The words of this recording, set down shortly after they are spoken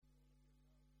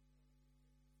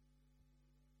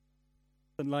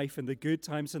in life, in the good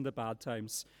times and the bad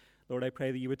times. Lord, I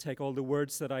pray that you would take all the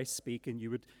words that I speak and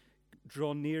you would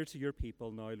draw near to your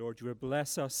people now, Lord. You would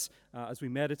bless us as we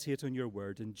meditate on your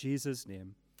word. In Jesus'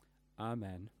 name,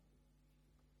 amen.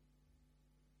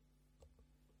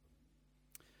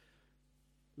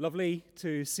 Lovely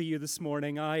to see you this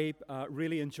morning. I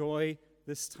really enjoy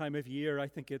this time of year. I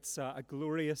think it's a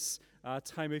glorious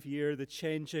time of year, the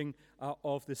changing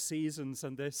of the seasons,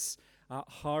 and this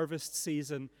harvest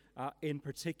season in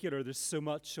particular. There's so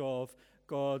much of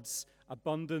God's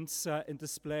abundance in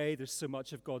display. There's so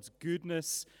much of God's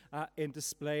goodness in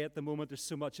display at the moment. There's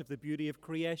so much of the beauty of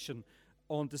creation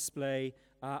on display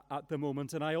at the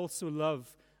moment. And I also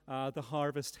love the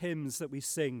harvest hymns that we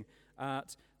sing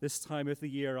at this time of the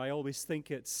year. I always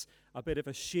think it's a bit of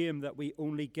a shame that we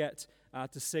only get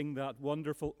to sing that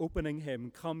wonderful opening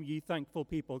hymn, "Come ye thankful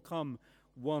people, come,"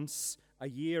 once a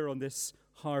year on this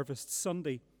Harvest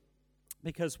Sunday.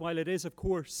 Because while it is, of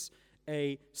course,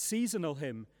 a seasonal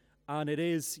hymn, and it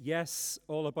is, yes,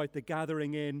 all about the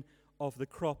gathering in of the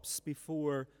crops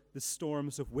before the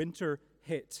storms of winter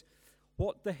hit,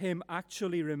 what the hymn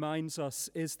actually reminds us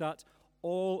is that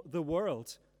all the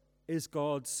world is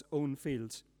God's own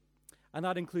field. And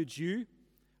that includes you,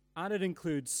 and it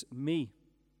includes me.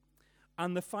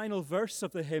 And the final verse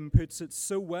of the hymn puts it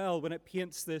so well when it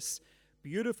paints this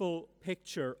beautiful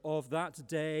picture of that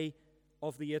day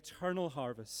of the eternal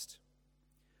harvest,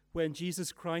 when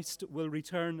Jesus Christ will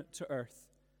return to earth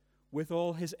with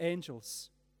all his angels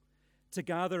to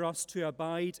gather us to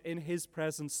abide in his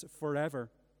presence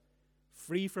forever,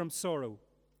 free from sorrow,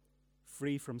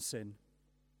 free from sin.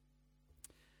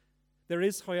 There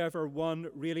is, however, one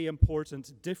really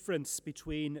important difference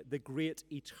between the great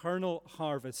eternal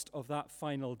harvest of that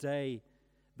final day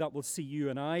that will see you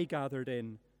and I gathered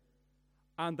in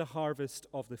and the harvest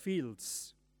of the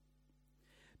fields.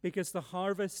 Because the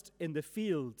harvest in the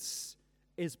fields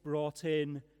is brought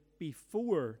in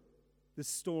before the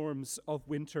storms of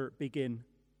winter begin,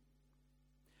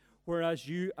 whereas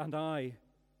you and I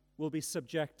will be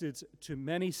subjected to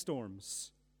many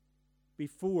storms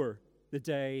before the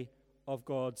day of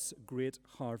God's great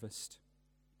harvest.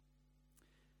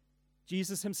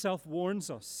 Jesus himself warns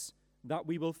us that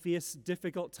we will face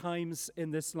difficult times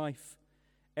in this life,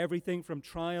 everything from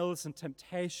trials and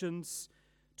temptations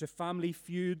to family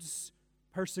feuds,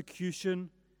 persecution,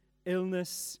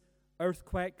 illness,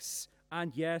 earthquakes,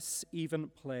 and yes, even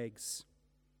plagues.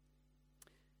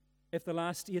 If the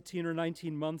last 18 or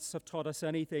 19 months have taught us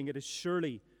anything, it is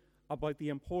surely about the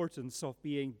importance of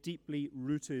being deeply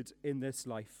rooted in this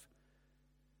life,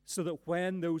 so that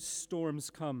when those storms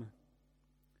come,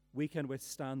 we can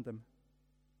withstand them.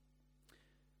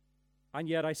 And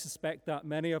yet I suspect that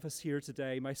many of us here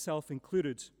today, myself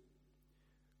included,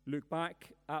 look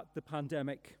back at the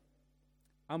pandemic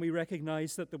and we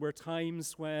recognize that there were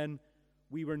times when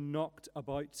we were knocked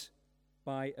about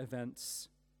by events,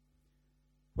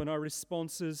 when our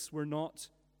responses were not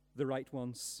the right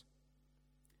ones.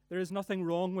 There is nothing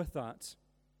wrong with that,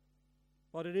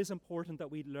 but it is important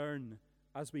that we learn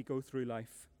as we go through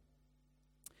life.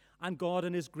 And God,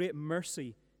 in his great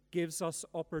mercy, gives us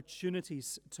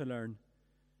opportunities to learn,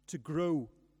 to grow,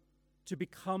 to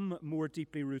become more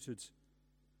deeply rooted,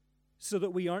 so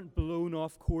that we aren't blown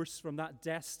off course from that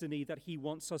destiny that he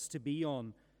wants us to be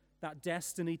on, that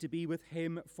destiny to be with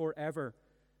him forever,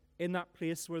 in that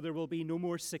place where there will be no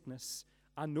more sickness,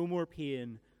 and no more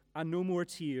pain, and no more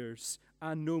tears,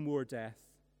 and no more death.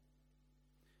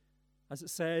 As it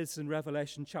says in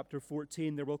Revelation chapter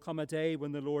 14, there will come a day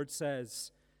when the Lord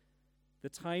says, "The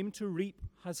time to reap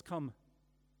has come,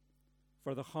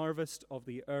 for the harvest of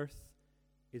the earth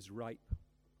is ripe."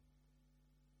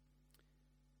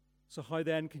 So how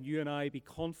then can you and I be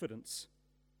confident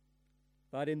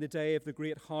that in the day of the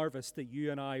great harvest that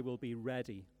you and I will be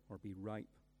ready or be ripe?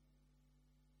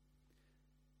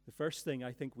 The first thing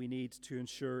I think we need to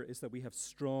ensure is that we have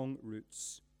strong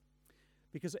roots.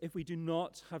 Because if we do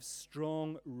not have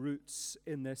strong roots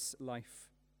in this life,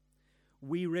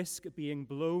 we risk being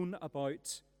blown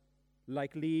about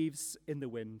like leaves in the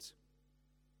wind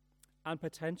and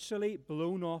potentially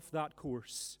blown off that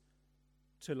course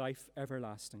to life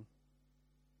everlasting.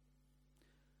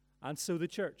 And so the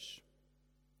church,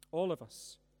 all of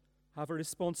us, have a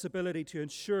responsibility to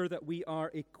ensure that we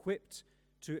are equipped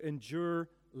to endure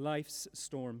life's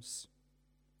storms.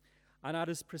 And that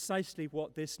is precisely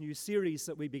what this new series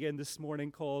that we begin this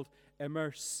morning called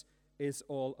Immerse is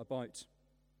all about.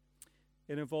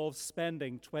 It involves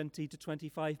spending 20 to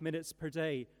 25 minutes per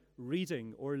day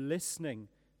reading or listening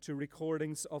to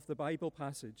recordings of the Bible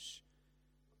passage,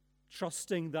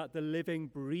 trusting that the living,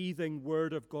 breathing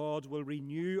Word of God will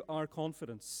renew our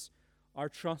confidence our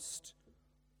trust,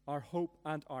 our hope,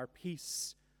 and our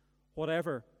peace,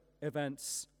 whatever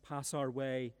events pass our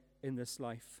way in this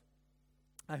life.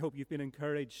 I hope you've been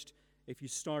encouraged if you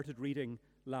started reading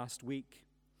last week.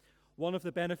 One of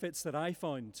the benefits that I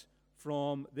found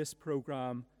from this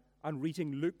program and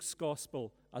reading Luke's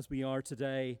gospel as we are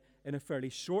today in a fairly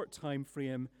short time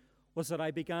frame was that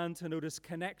I began to notice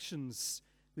connections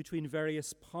between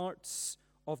various parts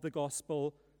of the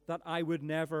gospel that I would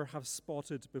never have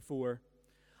spotted before.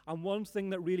 And one thing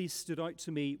that really stood out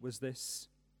to me was this.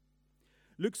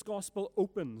 Luke's gospel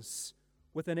opens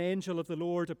with an angel of the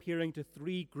Lord appearing to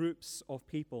three groups of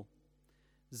people: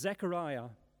 Zechariah,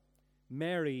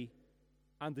 Mary,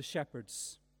 and the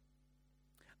shepherds.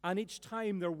 And each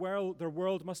time their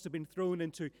world must have been thrown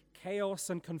into chaos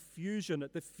and confusion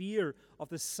at the fear of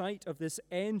the sight of this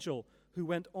angel who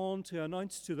went on to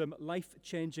announce to them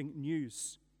life-changing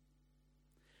news.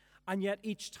 And yet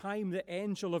each time the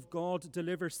angel of God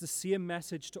delivers the same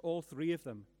message to all three of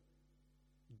them: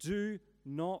 do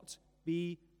not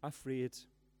be afraid.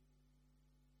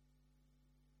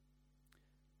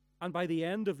 And by the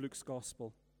end of Luke's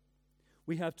gospel,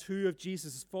 we have two of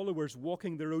Jesus' followers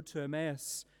walking the road to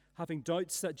Emmaus, having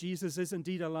doubts that Jesus is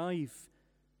indeed alive,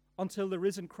 until the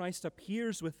risen Christ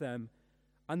appears with them,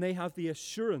 and they have the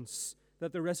assurance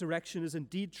that the resurrection is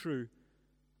indeed true,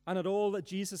 and that all that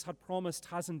Jesus had promised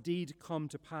has indeed come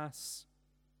to pass.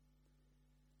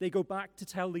 They go back to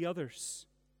tell the others,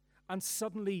 and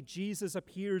suddenly Jesus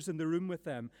appears in the room with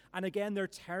them, and again they're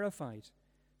terrified,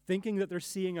 thinking that they're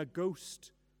seeing a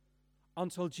ghost,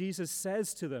 until Jesus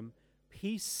says to them,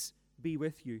 "Peace be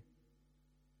with you.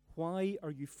 Why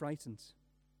are you frightened?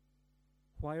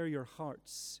 Why are your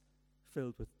hearts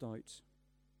filled with doubt?"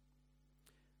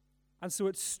 And so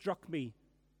it struck me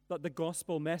that the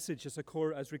gospel message as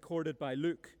recorded by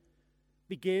Luke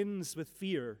begins with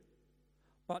fear,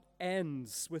 but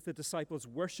ends with the disciples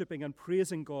worshiping and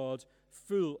praising God,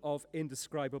 full of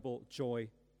indescribable joy.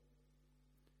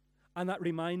 And that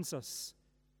reminds us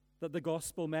that the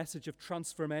gospel message of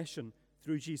transformation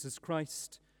through Jesus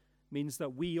Christ means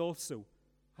that we also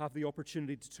have the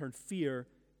opportunity to turn fear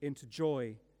into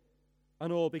joy,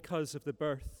 and all because of the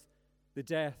birth, the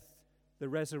death, the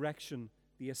resurrection,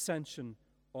 the ascension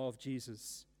of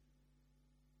Jesus.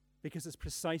 Because it's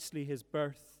precisely his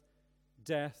birth,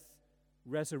 death,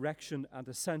 resurrection, and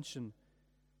ascension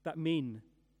that mean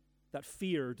that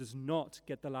fear does not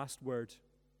get the last word,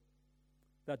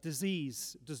 that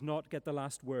disease does not get the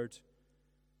last word,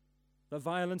 that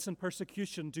violence and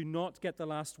persecution do not get the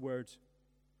last word,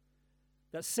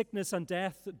 that sickness and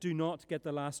death do not get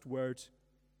the last word.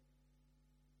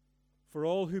 For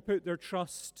all who put their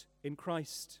trust in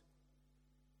Christ,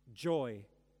 joy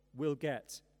will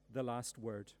get the last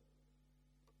word.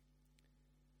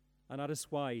 And that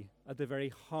is why, at the very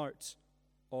heart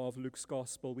of Luke's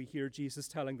gospel, we hear Jesus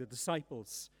telling the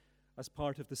disciples, as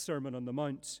part of the Sermon on the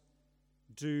Mount,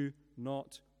 do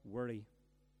not worry.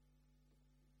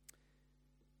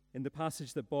 In the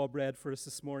passage that Bob read for us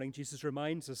this morning, Jesus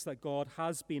reminds us that God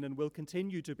has been and will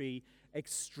continue to be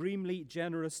extremely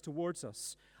generous towards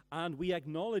us. And we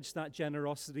acknowledge that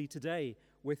generosity today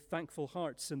with thankful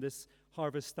hearts in this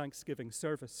Harvest Thanksgiving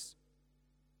service.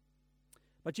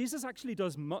 But Jesus actually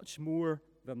does much more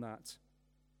than that.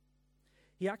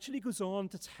 He actually goes on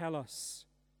to tell us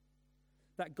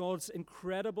that God's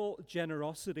incredible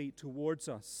generosity towards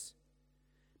us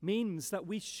means that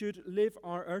we should live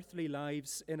our earthly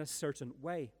lives in a certain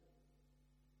way.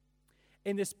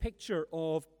 In this picture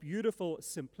of beautiful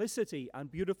simplicity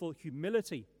and beautiful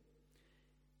humility,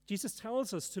 Jesus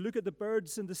tells us to look at the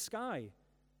birds in the sky.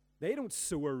 They don't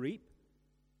sow or reap,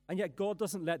 and yet God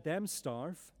doesn't let them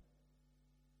starve.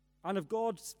 And if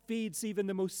God feeds even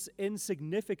the most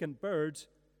insignificant bird,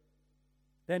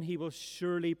 then he will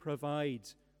surely provide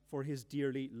for his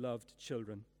dearly loved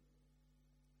children.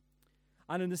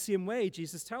 And in the same way,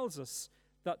 Jesus tells us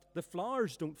that the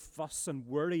flowers don't fuss and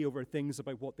worry over things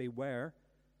about what they wear.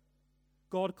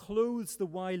 God clothes the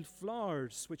wild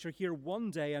flowers, which are here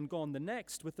one day and gone the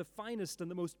next, with the finest and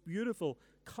the most beautiful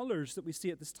colors that we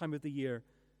see at this time of the year.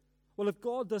 Well, if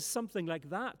God does something like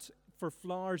that for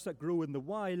flowers that grow in the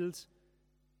wild,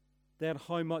 then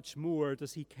how much more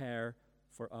does he care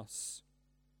for us?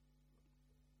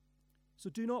 So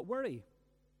do not worry.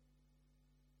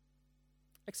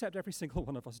 Except every single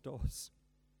one of us does.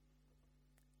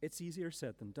 It's easier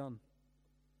said than done.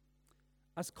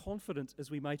 As confident as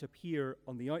we might appear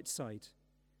on the outside,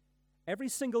 every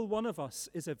single one of us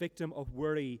is a victim of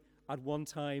worry at one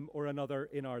time or another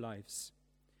in our lives.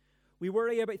 We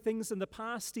worry about things in the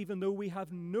past even though we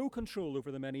have no control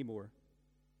over them anymore.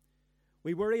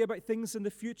 We worry about things in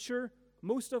the future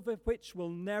most of which will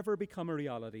never become a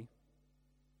reality.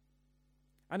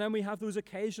 And then we have those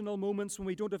occasional moments when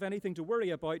we don't have anything to worry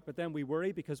about, but then we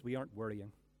worry because we aren't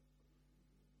worrying.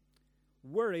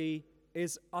 Worry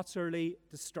is utterly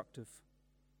destructive.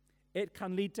 It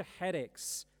can lead to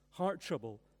headaches, heart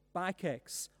trouble,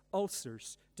 backaches,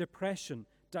 ulcers, depression,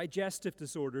 digestive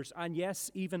disorders, and yes,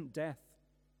 even death.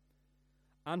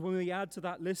 And when we add to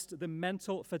that list the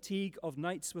mental fatigue of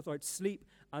nights without sleep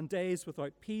and days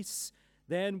without peace,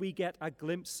 then we get a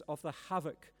glimpse of the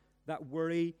havoc that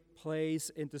worry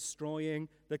plays in destroying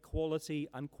the quality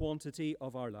and quantity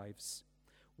of our lives.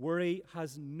 Worry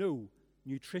has no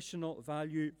nutritional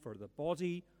value for the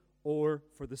body or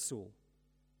for the soul.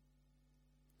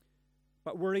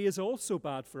 But worry is also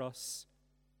bad for us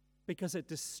because it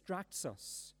distracts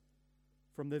us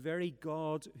from the very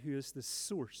God who is the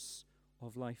source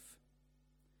of life,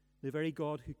 the very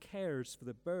God who cares for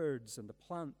the birds and the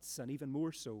plants, and even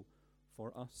more so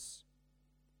for us.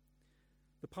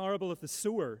 The parable of the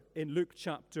sower in Luke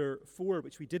chapter 4,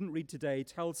 which we didn't read today,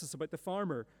 tells us about the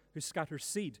farmer who scatters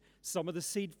seed. Some of the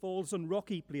seed falls on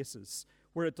rocky places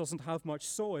where it doesn't have much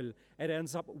soil. It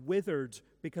ends up withered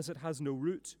because it has no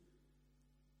root.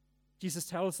 Jesus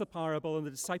tells the parable, and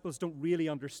the disciples don't really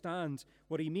understand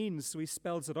what he means, so he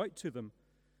spells it out to them.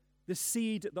 The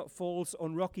seed that falls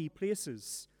on rocky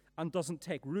places and doesn't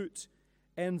take root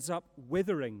ends up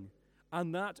withering,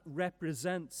 and that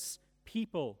represents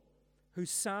people who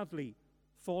sadly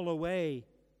fall away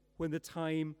when the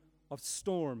time of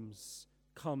storms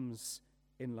comes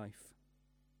in life.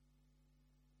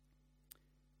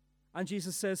 And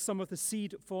Jesus says some of the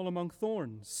seed fall among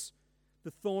thorns,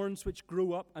 the thorns which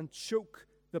grow up and choke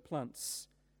the plants.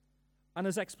 And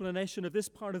his explanation of this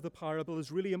part of the parable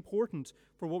is really important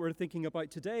for what we're thinking about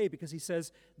today, because he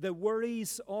says the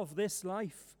worries of this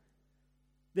life,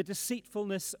 the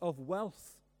deceitfulness of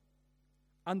wealth,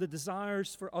 and the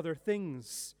desires for other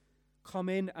things come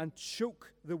in and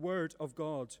choke the word of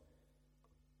God,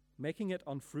 making it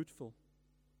unfruitful.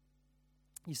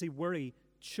 You see, worry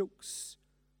chokes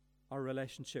our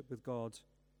relationship with God,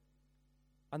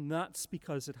 and that's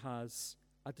because it has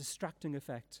a distracting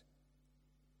effect.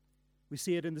 We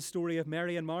see it in the story of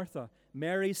Mary and Martha.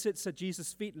 Mary sits at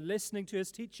Jesus' feet listening to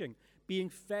his teaching, being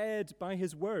fed by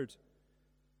his word.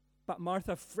 But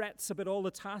Martha frets about all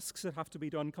the tasks that have to be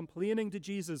done, complaining to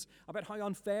Jesus about how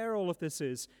unfair all of this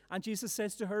is. And Jesus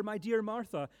says to her, "My dear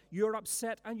Martha, you're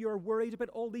upset and you're worried about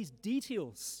all these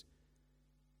details.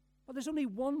 But there's only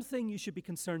one thing you should be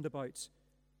concerned about.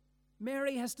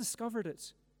 Mary has discovered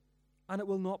it, and it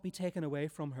will not be taken away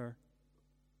from her."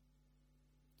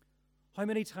 How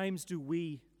many times do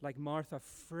we, like Martha,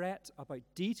 fret about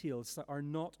details that are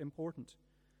not important?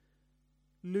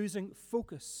 Losing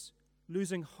focus,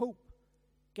 losing hope,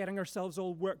 getting ourselves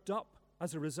all worked up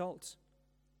as a result.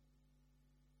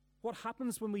 What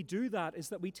happens when we do that is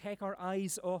that we take our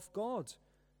eyes off God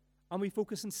and we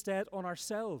focus instead on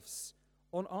ourselves,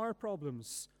 on our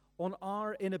problems, on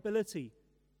our inability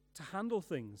to handle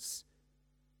things.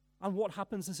 And what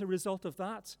happens as a result of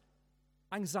that?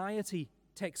 Anxiety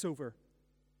takes over.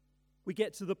 We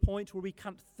get to the point where we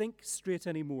can't think straight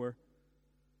anymore.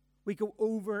 We go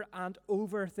over and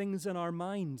over things in our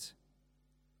mind.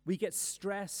 We get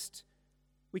stressed.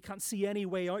 We can't see any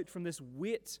way out from this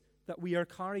weight that we are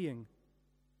carrying.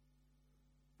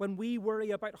 When we worry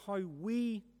about how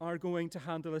we are going to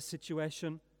handle a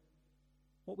situation,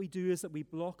 what we do is that we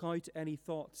block out any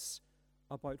thoughts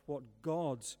about what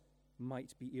God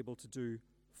might be able to do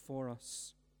for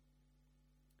us.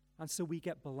 And so we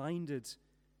get blinded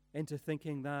into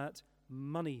thinking that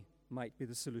money might be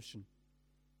the solution.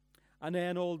 And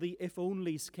then all the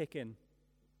if-onlys kick in.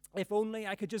 If only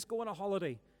I could just go on a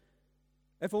holiday.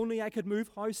 If only I could move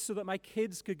house so that my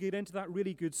kids could get into that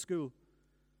really good school.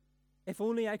 If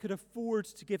only I could afford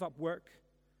to give up work.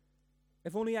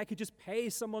 If only I could just pay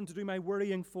someone to do my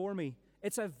worrying for me.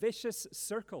 It's a vicious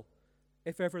circle,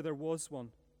 if ever there was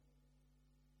one.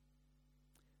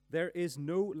 There is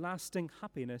no lasting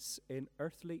happiness in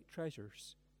earthly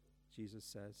treasures, Jesus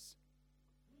says.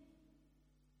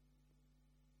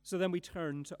 So then we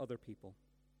turn to other people.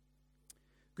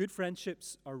 Good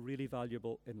friendships are really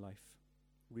valuable in life,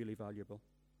 really valuable.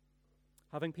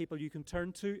 Having people you can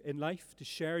turn to in life to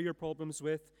share your problems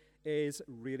with is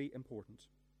really important.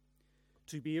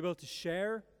 To be able to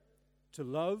share, to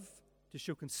love, to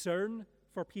show concern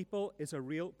for people is a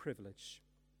real privilege.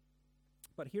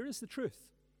 But here is the truth,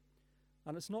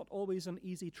 and it's not always an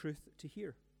easy truth to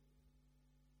hear.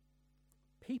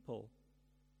 People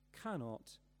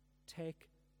cannot take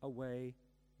away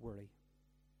worry.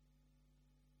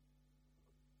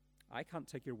 I can't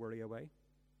take your worry away.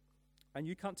 and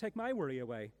you can't take my worry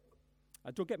away.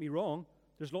 Don't get me wrong,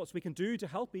 there's lots we can do to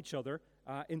help each other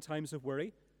in times of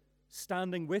worry.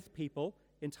 Standing with people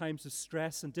in times of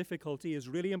stress and difficulty is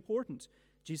really important.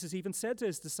 Jesus even said to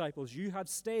his disciples, "You have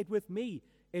stayed with me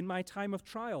in my time of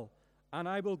trial, and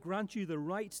I will grant you the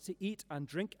right to eat and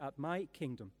drink at my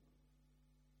kingdom."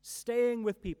 Staying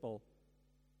with people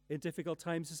in difficult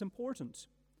times is important.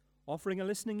 Offering a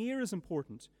listening ear is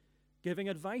important. Giving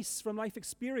advice from life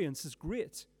experience is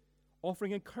great.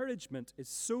 Offering encouragement is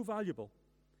so valuable.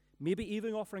 Maybe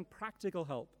even offering practical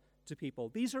help to people.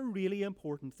 These are really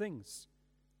important things.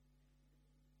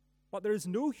 But there is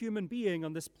no human being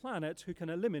on this planet who can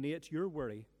eliminate your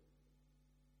worry.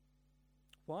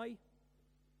 Why?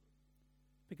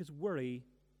 Because worry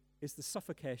is the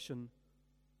suffocation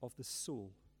of the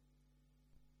soul.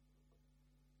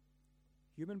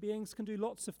 Human beings can do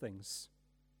lots of things.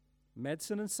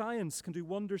 Medicine and science can do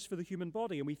wonders for the human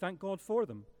body, and we thank God for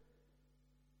them.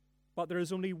 But there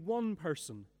is only one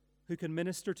person who can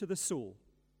minister to the soul.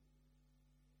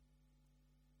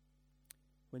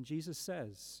 When Jesus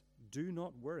says, "Do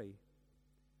not worry,"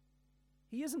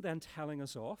 he isn't then telling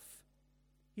us off.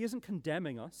 He isn't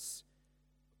condemning us.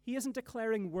 He isn't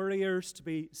declaring worriers to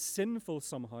be sinful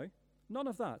somehow. None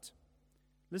of that.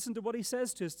 Listen to what he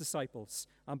says to his disciples,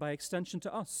 and by extension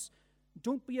to us.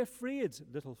 "Don't be afraid,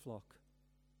 little flock."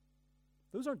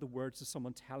 Those aren't the words of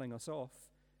someone telling us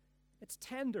off. It's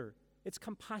tender. It's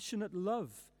compassionate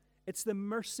love. It's the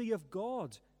mercy of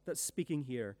God that's speaking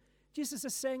here. Jesus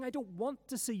is saying, "I don't want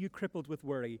to see you crippled with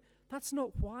worry. That's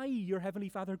not why your Heavenly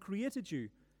Father created you.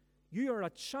 You are a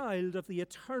child of the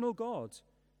eternal God,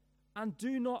 and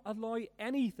do not allow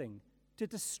anything to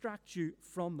distract you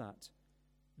from that.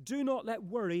 Do not let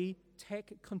worry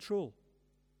take control,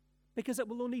 because it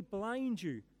will only blind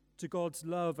you to God's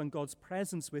love and God's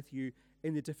presence with you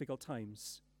in the difficult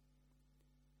times."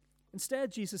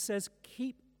 Instead, Jesus says,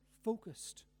 keep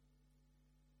focused.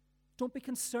 Don't be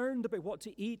concerned about what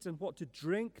to eat and what to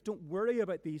drink. Don't worry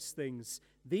about these things.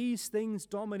 These things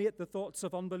dominate the thoughts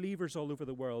of unbelievers all over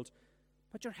the world.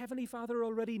 But your Heavenly Father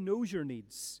already knows your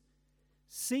needs.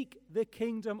 Seek the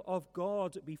kingdom of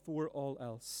God before all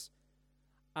else,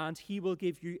 and he will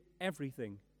give you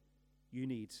everything you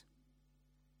need.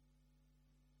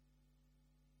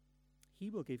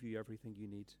 He will give you everything you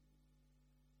need.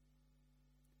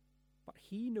 But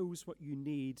he knows what you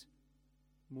need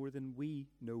more than we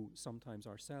know sometimes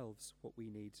ourselves what we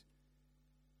need.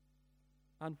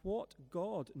 And what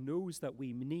God knows that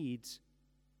we need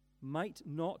might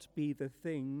not be the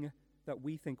thing that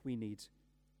we think we need.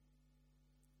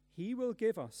 He will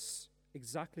give us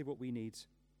exactly what we need,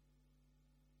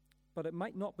 but it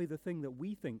might not be the thing that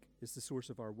we think is the source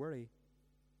of our worry.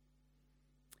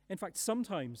 In fact,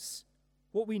 sometimes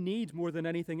what we need more than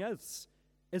anything else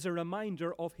is a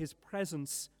reminder of his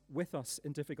presence with us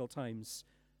in difficult times.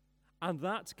 And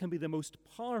that can be the most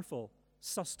powerful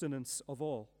sustenance of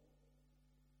all.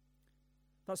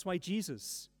 That's why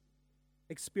Jesus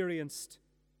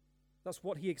that's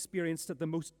what he experienced at the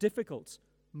most difficult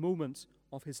moment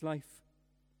of his life.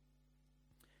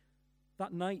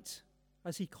 That night,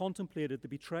 as he contemplated the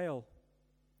betrayal,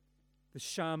 the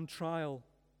sham trial,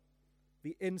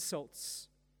 the insults,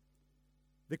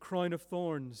 the crown of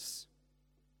thorns,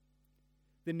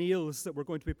 the nails that were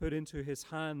going to be put into his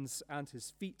hands and his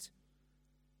feet,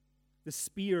 the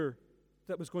spear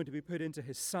that was going to be put into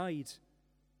his side,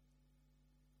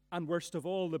 and worst of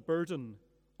all, the burden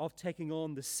of taking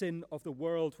on the sin of the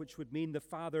world, which would mean the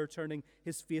Father turning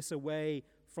his face away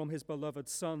from his beloved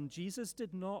Son. Jesus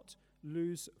did not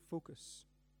lose focus.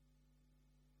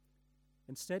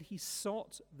 Instead, he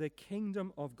sought the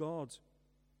kingdom of God.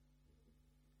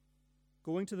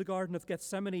 Going to the Garden of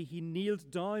Gethsemane, he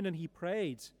kneeled down and he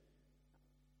prayed.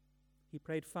 He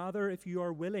prayed, "Father, if you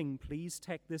are willing, please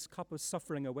take this cup of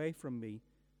suffering away from me.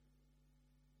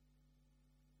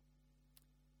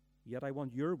 Yet I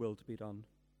want your will to be done,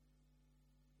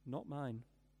 not mine."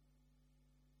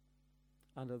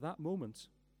 And at that moment,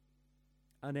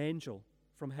 an angel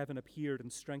from heaven appeared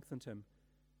and strengthened him.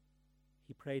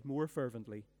 He prayed more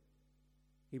fervently.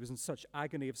 He was in such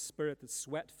agony of spirit that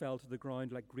sweat fell to the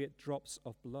ground like great drops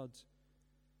of blood.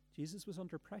 Jesus was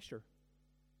under pressure.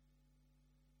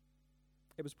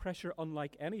 It was pressure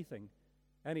unlike anything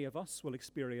any of us will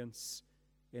experience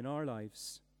in our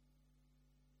lives.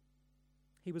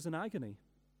 He was in agony,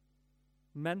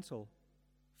 mental,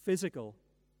 physical,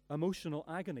 emotional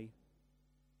agony.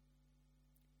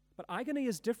 But agony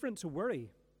is different to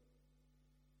worry.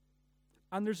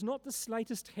 And there's not the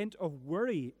slightest hint of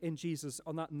worry in Jesus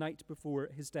on that night before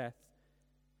his death,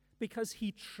 because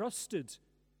he trusted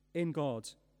in God.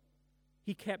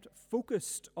 He kept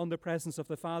focused on the presence of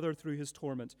the Father through his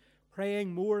torment,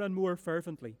 praying more and more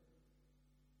fervently.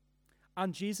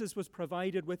 And Jesus was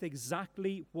provided with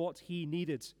exactly what he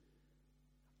needed.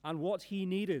 And what he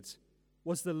needed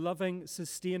was the loving,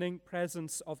 sustaining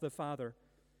presence of the Father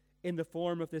in the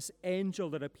form of this angel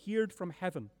that appeared from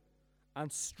heaven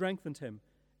and strengthened him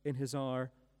in his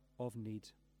hour of need.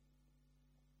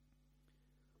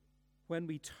 When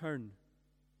we turn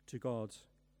to God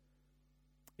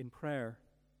in prayer,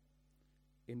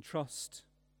 in trust,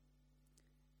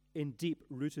 in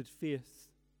deep-rooted faith,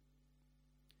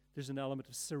 there's an element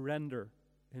of surrender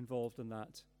involved in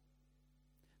that.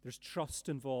 There's trust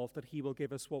involved that he will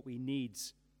give us what we need,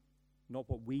 not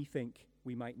what we think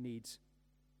we might need.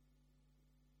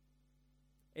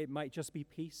 It might just be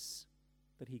peace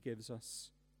that he gives us.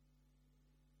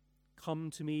 Come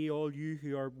to me, all you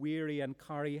who are weary and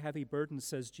carry heavy burdens,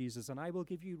 says Jesus, and I will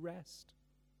give you rest.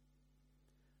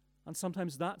 And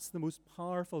sometimes that's the most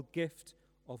powerful gift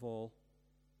of all.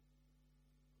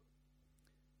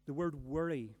 The word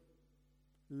worry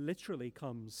literally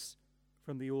comes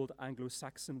from the old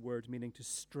Anglo-Saxon word meaning to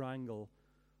strangle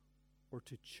or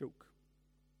to choke.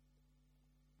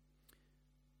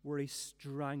 Worry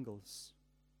strangles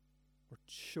or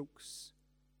chokes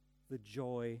the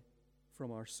joy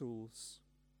from our souls.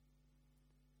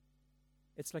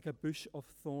 It's like a bush of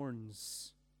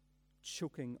thorns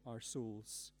choking our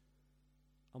souls,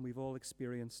 and we've all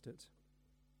experienced it.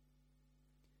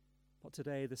 But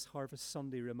today, this Harvest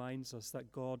Sunday reminds us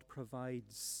that God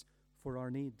provides for our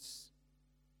needs.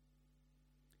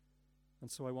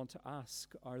 And so I want to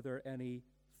ask, are there any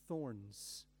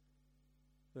thorns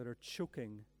that are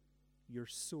choking your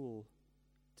soul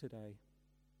today?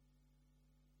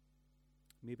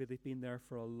 Maybe they've been there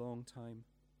for a long time.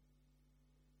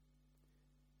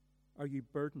 Are you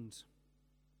burdened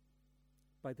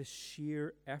by the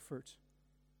sheer effort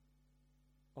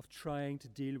of trying to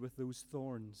deal with those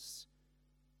thorns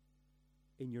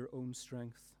in your own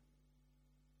strength?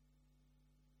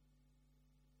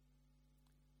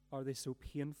 Are they so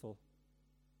painful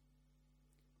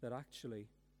that actually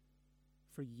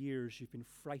for years you've been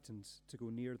frightened to go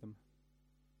near them?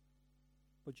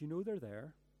 But you know they're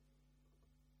there,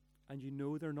 and you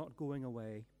know they're not going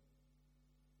away.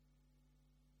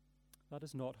 That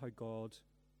is not how God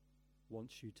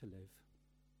wants you to live.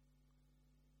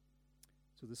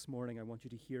 So this morning I want you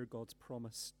to hear God's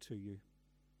promise to you.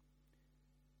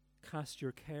 Cast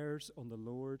your cares on the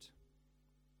Lord,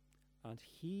 and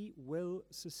he will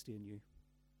sustain you.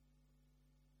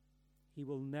 He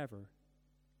will never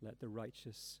let the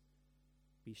righteous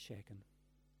be shaken.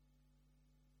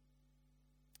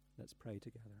 Let's pray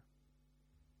together.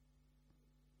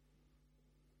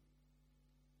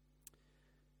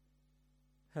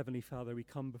 Heavenly Father, we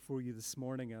come before you this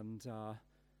morning, and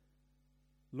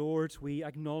Lord, we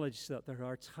acknowledge that there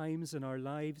are times in our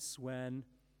lives when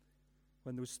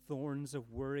those thorns of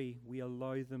worry, we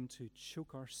allow them to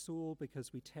choke our soul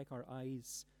because we take our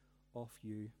eyes off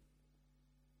you.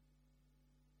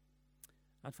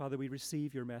 And Father, we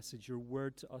receive your message, your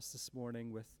word to us this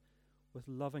morning with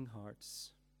loving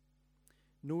hearts,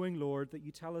 knowing, Lord, that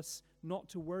you tell us not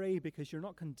to worry because you're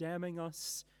not condemning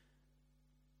us,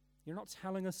 you're not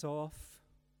telling us off,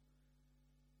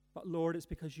 but Lord, it's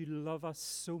because you love us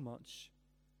so much,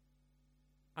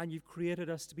 and you've created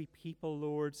us to be people,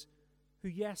 Lord, who,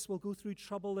 yes, will go through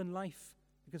trouble in life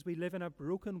because we live in a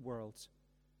broken world.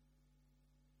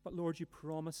 But Lord, you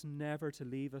promise never to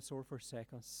leave us or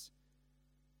forsake us.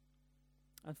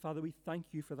 And Father, we thank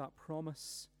you for that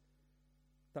promise,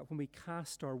 that when we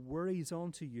cast our worries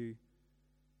onto you,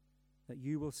 that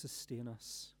you will sustain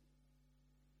us.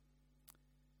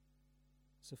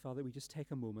 So Father, we just take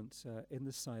a moment in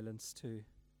the silence to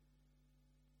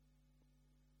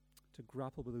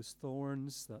grapple with those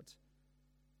thorns that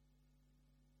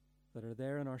are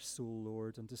there in our soul,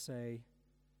 Lord, and to say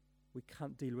we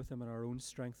can't deal with them in our own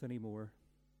strength anymore.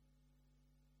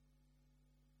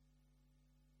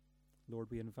 Lord,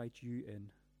 we invite you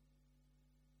in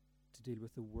to deal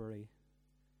with the worry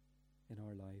in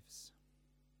our lives.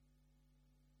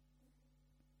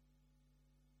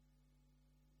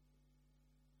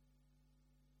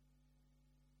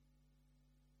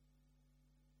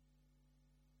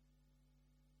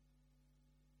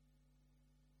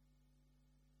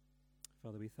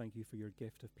 Father, we thank you for your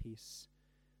gift of peace.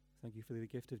 Thank you for the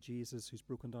gift of Jesus, who's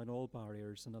broken down all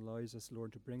barriers and allows us,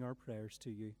 Lord, to bring our prayers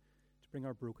to you, to bring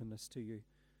our brokenness to you,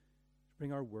 to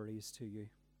bring our worries to you.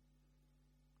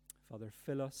 Father,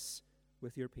 fill us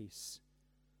with your peace.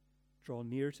 Draw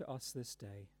near to us this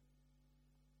day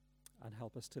and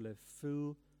help us to live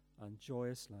full and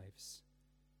joyous lives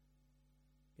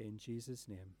In Jesus'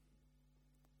 name,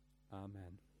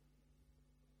 amen.